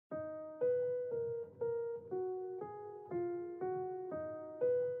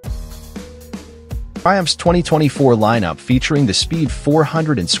Triumph's 2024 lineup featuring the Speed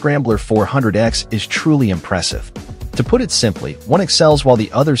 400 and Scrambler 400X is truly impressive. To put it simply, one excels while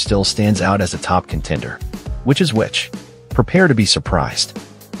the other still stands out as a top contender. Which is which? Prepare to be surprised.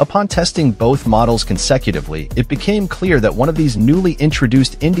 Upon testing both models consecutively, it became clear that one of these newly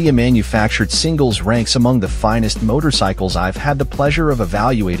introduced India-manufactured singles ranks among the finest motorcycles I've had the pleasure of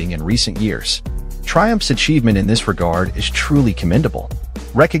evaluating in recent years. Triumph's achievement in this regard is truly commendable.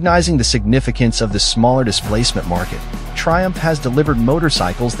 Recognizing the significance of the smaller displacement market, Triumph has delivered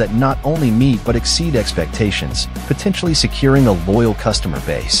motorcycles that not only meet but exceed expectations, potentially securing a loyal customer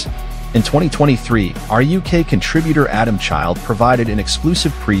base. In 2023, our UK contributor Adam Child provided an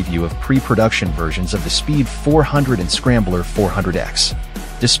exclusive preview of pre-production versions of the Speed 400 and Scrambler 400X.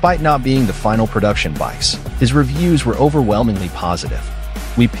 Despite not being the final production bikes, his reviews were overwhelmingly positive.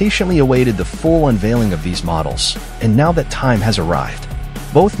 We patiently awaited the full unveiling of these models, and now that time has arrived.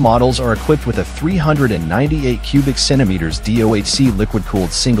 Both models are equipped with a 398 cubic centimeters DOHC liquid-cooled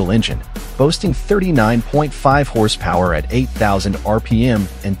single engine, boasting 39.5 horsepower at 8,000 RPM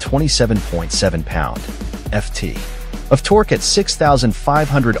and 27.7 pound-ft of torque at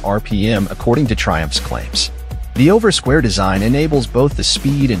 6,500 RPM according to Triumph's claims. The over-square design enables both the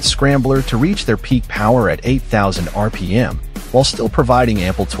Speed and Scrambler to reach their peak power at 8,000 RPM, while still providing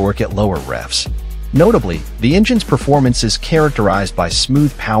ample torque at lower revs. Notably, the engine's performance is characterized by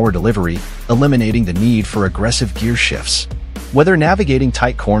smooth power delivery, eliminating the need for aggressive gear shifts. Whether navigating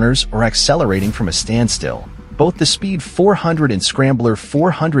tight corners or accelerating from a standstill, both the Speed 400 and Scrambler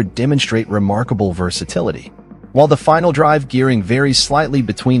 400 demonstrate remarkable versatility. While the final drive gearing varies slightly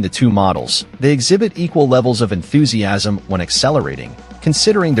between the two models, they exhibit equal levels of enthusiasm when accelerating,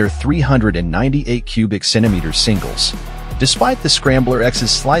 considering their 398 cubic centimeter singles. Despite the Scrambler X's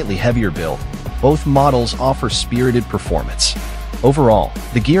slightly heavier build, both models offer spirited performance. Overall,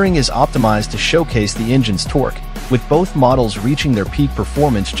 the gearing is optimized to showcase the engine's torque, with both models reaching their peak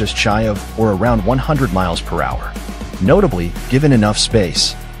performance just shy of or around 100 miles per hour. Notably, given enough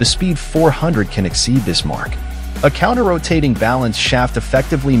space, the Speed 400 can exceed this mark. A counter-rotating balance shaft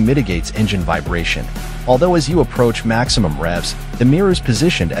effectively mitigates engine vibration, although as you approach maximum revs, the mirrors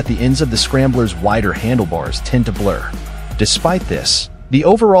positioned at the ends of the Scrambler's wider handlebars tend to blur. Despite this, the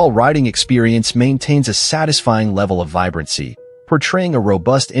overall riding experience maintains a satisfying level of vibrancy, portraying a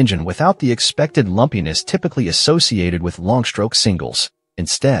robust engine without the expected lumpiness typically associated with long-stroke singles.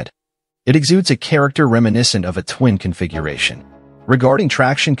 Instead, it exudes a character reminiscent of a twin configuration. Regarding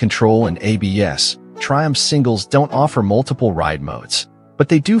traction control and ABS, Triumph singles don't offer multiple ride modes, but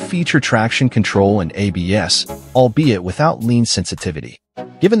they do feature traction control and ABS, albeit without lean sensitivity.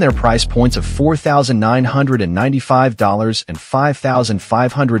 Given their price points of $4,995 and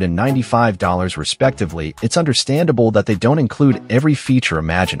 $5,595 respectively, it's understandable that they don't include every feature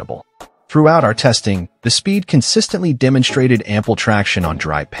imaginable. Throughout our testing, the Speed consistently demonstrated ample traction on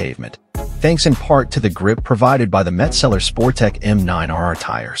dry pavement, thanks in part to the grip provided by the Metzeler Sportec M9RR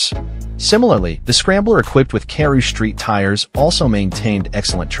tires. Similarly, the Scrambler equipped with Caru Street tires also maintained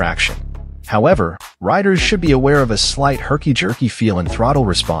excellent traction. However, riders should be aware of a slight herky-jerky feel in throttle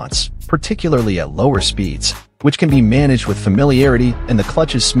response, particularly at lower speeds, which can be managed with familiarity and the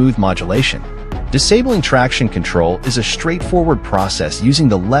clutch's smooth modulation. Disabling traction control is a straightforward process using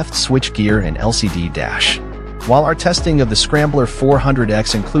the left switch gear and LCD dash. While our testing of the Scrambler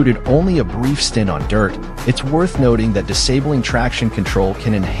 400X included only a brief stint on dirt, it's worth noting that disabling traction control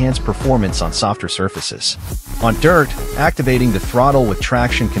can enhance performance on softer surfaces. On dirt, activating the throttle with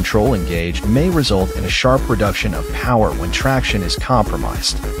traction control engaged may result in a sharp reduction of power when traction is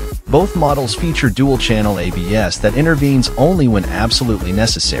compromised. Both models feature dual-channel ABS that intervenes only when absolutely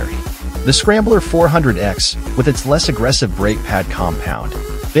necessary. The Scrambler 400X, with its less aggressive brake pad compound,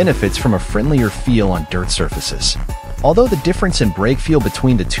 benefits from a friendlier feel on dirt surfaces. Although the difference in brake feel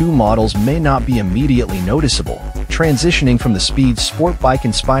between the two models may not be immediately noticeable, transitioning from the Speed sport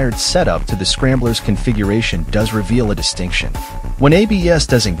bike-inspired setup to the Scrambler's configuration does reveal a distinction. When ABS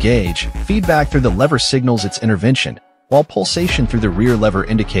does engage, feedback through the lever signals its intervention, while pulsation through the rear lever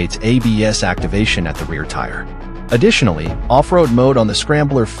indicates ABS activation at the rear tire. Additionally, off-road mode on the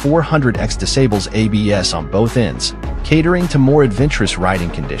Scrambler 400X disables ABS on both ends, catering to more adventurous riding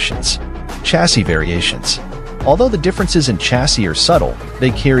conditions. Chassis variations. Although the differences in chassis are subtle,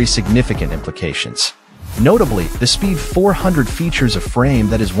 they carry significant implications. Notably, the Speed 400 features a frame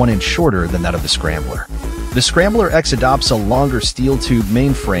that is 1 inch shorter than that of the Scrambler. The Scrambler X adopts a longer steel tube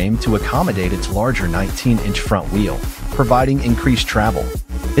main frame to accommodate its larger 19-inch front wheel, providing increased travel.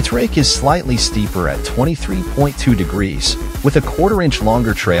 Its rake is slightly steeper at 23.2 degrees, with a 1/4 inch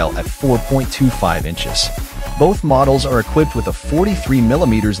longer trail at 4.25 inches. Both models are equipped with a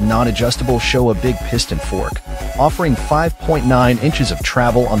 43mm non-adjustable show-a-big piston fork, offering 5.9 inches of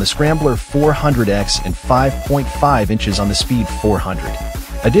travel on the Scrambler 400X and 5.5 inches on the Speed 400.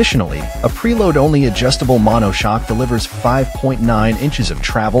 Additionally, a preload-only adjustable monoshock delivers 5.9 inches of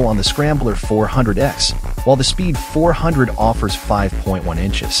travel on the Scrambler 400X, while the Speed 400 offers 5.1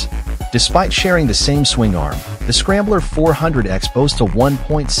 inches. Despite sharing the same swing arm, the Scrambler 400X boasts a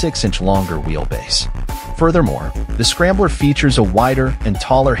 1.6-inch longer wheelbase. Furthermore, the Scrambler features a wider and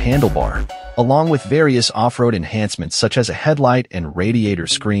taller handlebar, along with various off-road enhancements such as a headlight and radiator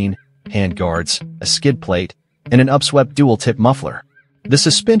screen, handguards, a skid plate, and an upswept dual-tip muffler. The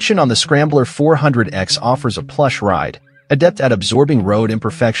suspension on the Scrambler 400X offers a plush ride, adept at absorbing road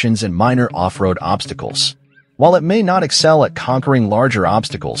imperfections and minor off-road obstacles. While it may not excel at conquering larger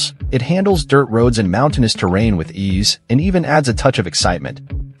obstacles, it handles dirt roads and mountainous terrain with ease and even adds a touch of excitement,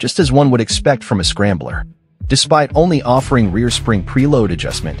 just as one would expect from a Scrambler. Despite only offering rear spring preload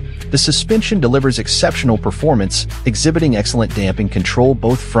adjustment, the suspension delivers exceptional performance, exhibiting excellent damping control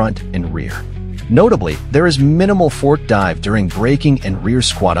both front and rear. Notably, there is minimal fork dive during braking and rear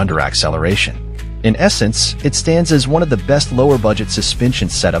squat under acceleration. In essence, it stands as one of the best lower-budget suspension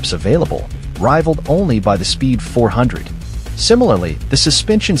setups available, rivaled only by the Speed 400. Similarly, the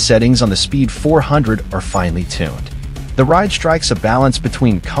suspension settings on the Speed 400 are finely tuned. The ride strikes a balance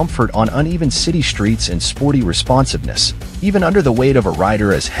between comfort on uneven city streets and sporty responsiveness, even under the weight of a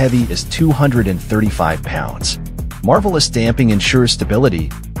rider as heavy as 235 pounds. Marvelous damping ensures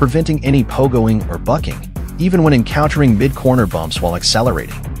stability, preventing any pogoing or bucking, even when encountering mid-corner bumps while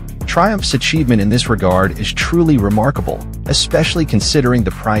accelerating. Triumph's achievement in this regard is truly remarkable, especially considering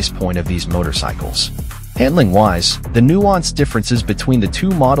the price point of these motorcycles. Handling-wise, the nuanced differences between the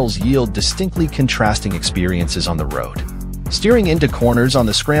two models yield distinctly contrasting experiences on the road. Steering into corners on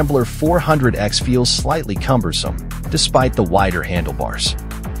the Scrambler 400X feels slightly cumbersome, despite the wider handlebars.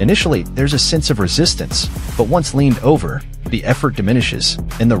 Initially, there's a sense of resistance, but once leaned over, the effort diminishes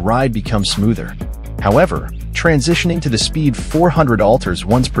and the ride becomes smoother. However, transitioning to the Speed 400 alters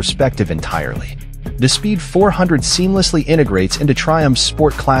one's perspective entirely. The Speed 400 seamlessly integrates into Triumph's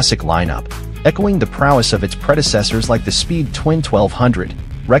Sport Classic lineup, echoing the prowess of its predecessors like the Speed Twin 1200,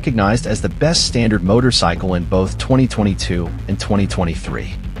 recognized as the best standard motorcycle in both 2022 and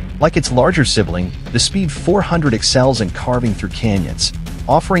 2023. Like its larger sibling, the Speed 400 excels in carving through canyons,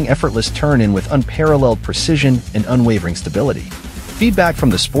 offering effortless turn-in with unparalleled precision and unwavering stability. Feedback from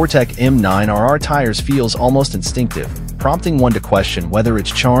the Sportec M9RR tires feels almost instinctive, prompting one to question whether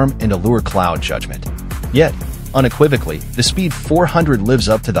its charm and allure cloud judgment. Yet, unequivocally, the Speed 400 lives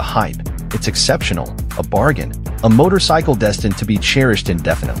up to the hype. It's exceptional, a bargain, a motorcycle destined to be cherished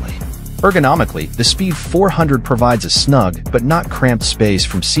indefinitely. Ergonomically, the Speed 400 provides a snug but not cramped space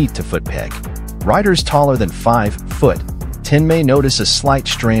from seat to foot peg. Riders taller than 5'10" may notice a slight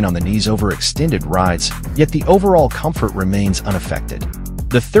strain on the knees over extended rides, yet the overall comfort remains unaffected.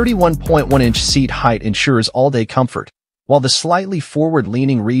 The 31.1-inch seat height ensures all-day comfort, while the slightly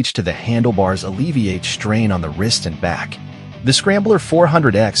forward-leaning reach to the handlebars alleviates strain on the wrist and back. The Scrambler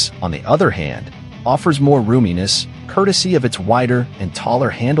 400X, on the other hand, offers more roominess, courtesy of its wider and taller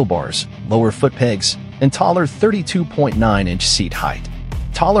handlebars, lower foot pegs, and taller 32.9-inch seat height.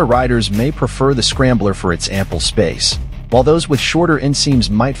 Taller riders may prefer the Scrambler for its ample space, while those with shorter inseams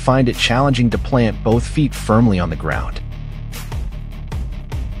might find it challenging to plant both feet firmly on the ground.